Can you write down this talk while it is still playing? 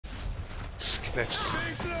Just gonna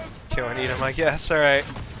just kill and eat him, I guess. Alright.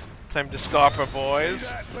 Time to scoffer,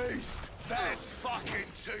 boys. That's fucking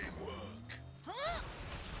teamwork.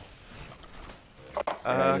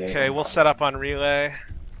 Okay, we'll set up on relay.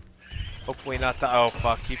 Hopefully not the— oh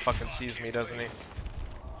fuck, he fucking sees me, doesn't he?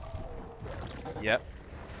 Yep.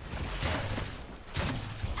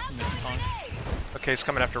 Okay, he's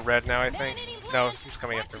coming after red now, I think. No, he's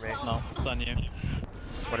coming after me. No, it's on you.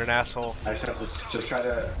 What an asshole. I just have to just try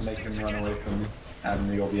to make him run away from me,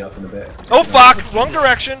 and you'll be up in a bit. Oh fuck! Wrong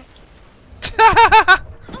direction! Oh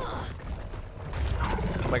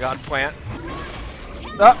my god, plant.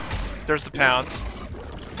 Ah! There's the pounce.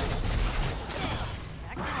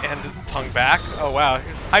 And tongue back. Oh wow.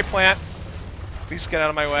 Hi plant! Please get out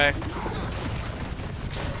of my way.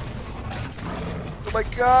 Oh my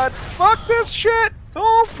god! Fuck this shit!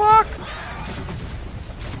 Oh fuck!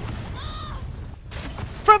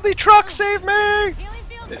 Friendly truck, save me!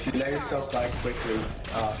 If you let yourself die quickly,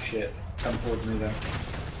 oh shit, come towards me then.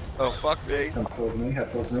 Oh fuck me. Come towards me, head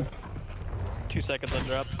towards me. 2 seconds on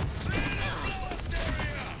drop. I'm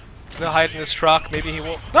gonna hide in this truck, maybe he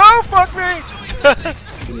won't— no! Fuck me!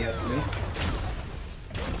 Can you head to me?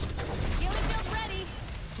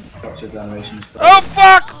 Got your animation stuff. Oh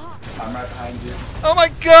fuck! I'm right behind you. Oh my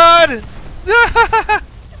god!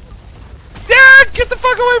 Dad! Get the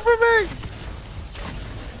fuck away from me!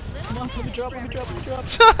 Come on, let me drop.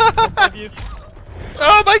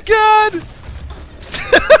 Oh my god!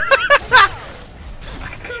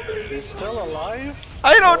 You're still alive?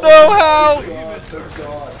 I don't know how! Oh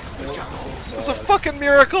god. It's a fucking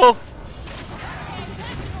miracle!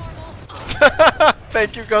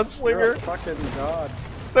 Thank you, You're gunslinger. a fucking god.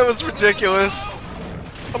 That was ridiculous.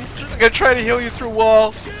 I'm gonna try to heal you through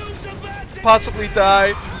wall. Possibly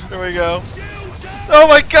die. There we go. Oh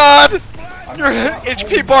my god! Your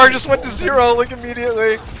HP bar just went to 0 like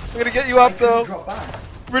immediately. I'm gonna get you up though.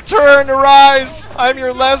 Return, arise! I'm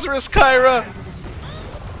your Lazarus Caira.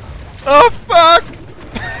 Oh fuck!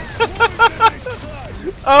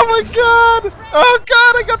 Oh my god! Oh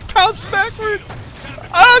god, I got pounced backwards!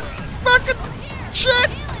 Ah, fucking shit!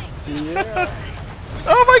 Yeah.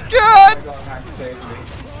 Oh my god!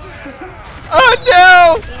 Oh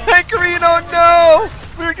no! Hankarino, no!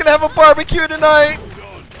 We were gonna have a barbecue tonight!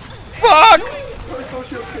 Fuck!